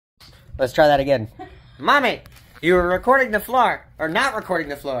Let's try that again. Mommy, you were recording the floor. Or not recording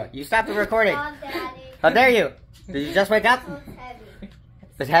the floor. You stopped the recording. Oh, Daddy. How dare you? Did you just wake up? So it's heavy.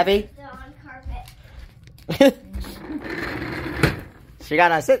 It's heavy? It's on carpet. She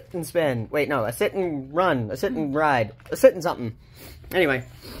got a sit and spin. Wait, no, a sit and run. A sit and ride. A sit and something. Anyway.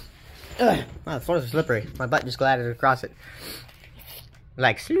 Ugh. Wow, the floor is slippery. My butt just glided across it.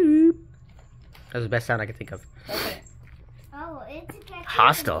 Like sloop. That was the best sound I could think of. Okay. Oh, it's a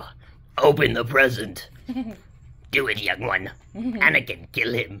Hostile. Open the present. Do it, young one. Anakin,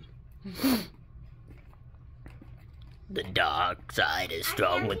 kill him. The dark side is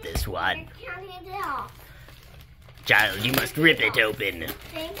strong with this one. I can't hand it off. Child, you must rip it open.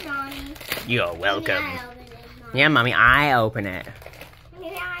 Thanks, Mommy. You're welcome. Maybe I open it, Mommy. Yeah, Mommy, I open it.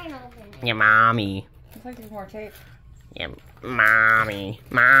 Maybe I open it. Yeah, Mommy. Looks like there's more tape. Yeah, Mommy.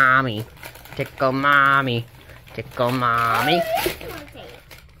 Mommy. Tickle Mommy. Tickle Mommy. Oh, there's more tape.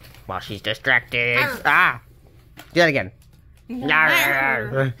 While she's distracted. Ah! Do that again.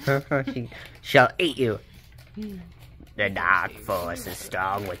 She shall eat you. The dark force is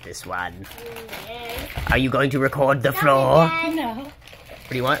strong with this one. Are you going to record the floor? No. What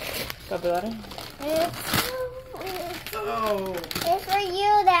do you want? Bubbly. Oh. It's for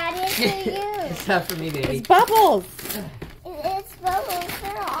you, Daddy. It's for you. It's not for me, baby. It's bubbles. It's bubbles.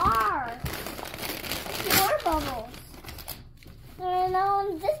 There are. It's more bubbles. They're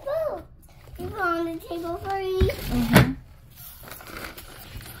on this boat. You put on the table for you. Mm-hmm.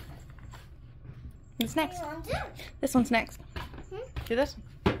 What's next? This one's next. Do this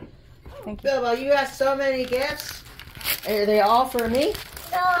one. Thank you. Bilbo, you got so many gifts. Are they all for me?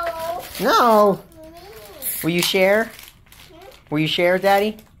 No. No. Will you share? Will you share,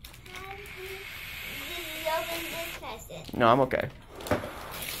 Daddy? No, I'm okay.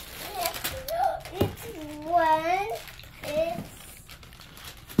 It's one.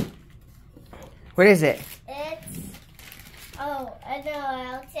 What is it? It's. Oh, I know.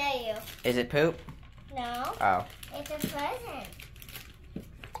 I'll tell you. Is it poop? No. Oh. It's a present.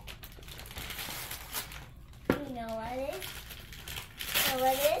 You know what it is? Know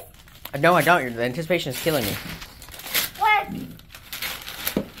what it is? No, I don't. The anticipation is killing me. What?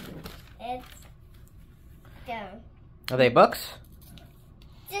 It's down. Are they books?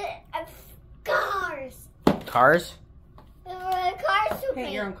 Cars. Cars? Cars to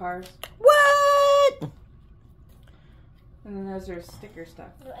Paint your own paint. cars. What? And then those are sticker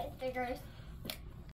stuff. Stickers.